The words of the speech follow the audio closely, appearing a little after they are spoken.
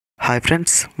Hi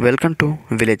friends, welcome to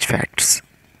village facts.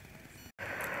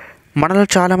 మనలో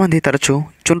చాలామంది తరచూ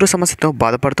చుండ్రు సమస్యతో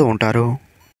బాధపడుతూ ఉంటారు.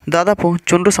 దాదాపు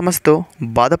చుండ్రు సమస్యతో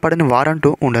బాధపడని వారంటూ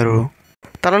ఉండరు.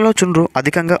 తలలో చుండ్రు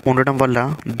అధికంగా ఉండడం వల్ల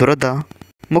దురద,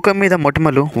 ముఖం మీద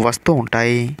మొటిమలు వస్తూ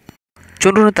ఉంటాయి.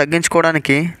 చుండ్రును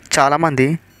తగ్గించుకోవడానికి చాలామంది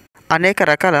అనేక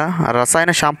రకాల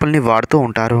రసాయన షాంపుల్ని వాడుతూ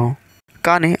ఉంటారు.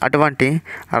 కానీ అటువంటి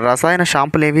రసాయన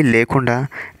షాంపులేవి లేకుండా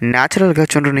న్యాచురల్గా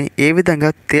చుండ్రుని ఏ విధంగా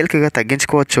తేలికగా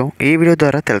తగ్గించుకోవచ్చో ఈ వీడియో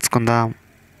ద్వారా తెలుసుకుందాం.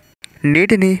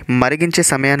 నీటిని మరిగించే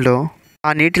సమయంలో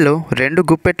ఆ నీటిలో 2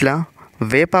 గుప్పెట్ల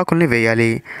వేపాకుల్ని వేయాలి.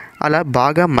 అలా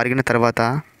బాగా మరిగిన తర్వాత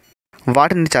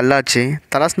వాటిని చల్లార్చి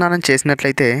తలస్నానం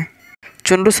చేసినట్లయితే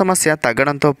చుండ్రు సమస్య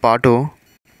తగ్గడంతో పాటు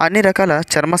అన్ని రకాల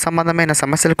చర్మ సంబంధమైన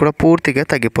సమస్యలు కూడా పూర్తిగా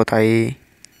తగ్గిపోతాయి.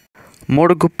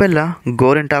 3 గుప్పెళ్ళ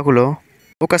గోరింటాకులో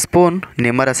 1 స్పూన్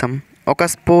నిమ్మరసం, 1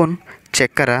 స్పూన్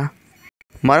చక్కెర,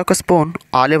 మరొక స్పూన్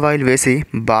ఆలివ్ ఆయిల్ వేసి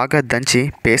బాగా దంచి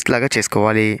పేస్ట్ లాగా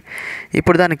చేసుకోవాలి.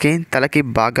 ఇప్పుడు దానికి తలకి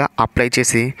బాగా అప్లై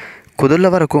చేసి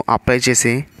కుదుళ్ళ వరకు అప్లై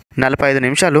చేసి 45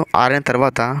 నిమిషాలు ఆరిన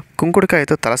తర్వాత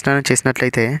కుంకుడుకాయతో తలస్నానం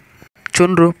చేసినట్లయితే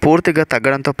చుండ్రు పూర్తిగా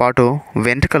తగ్గడంతో పాటు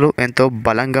వెంట్రుకలు ఎంతో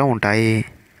బలంగా ఉంటాయి.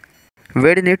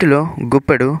 వేడి నీటిలో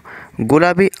గుప్పెడు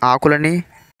గులాబీ ఆకులని,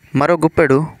 మరో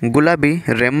గుప్పెడు గులాబీ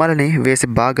రెమ్మలని వేసి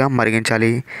బాగా మరిగించాలి.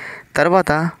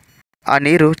 తర్వాత ఆ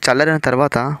నీరు చల్లారిన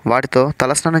తర్వాత వాటితో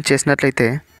తలస్నానం చేసినట్లయితే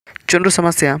చుండ్రు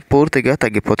సమస్య పూర్తిగా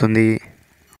తగ్గిపోతుంది.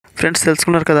 ఫ్రెండ్స్,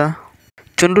 తెలుసుకున్నారు కదా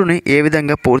చుండ్రుని ఏ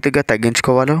విధంగా పూర్తిగా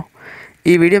తగ్గించుకోవాలో.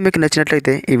 ఈ వీడియో మీకు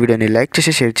నచ్చినట్లయితే ఈ వీడియోని లైక్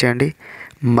చేసి షేర్ చేయండి.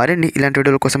 మరిన్ని ఇలాంటి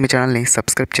వీడియోల కోసం మీ ఛానల్ని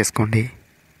సబ్స్క్రైబ్ చేసుకోండి.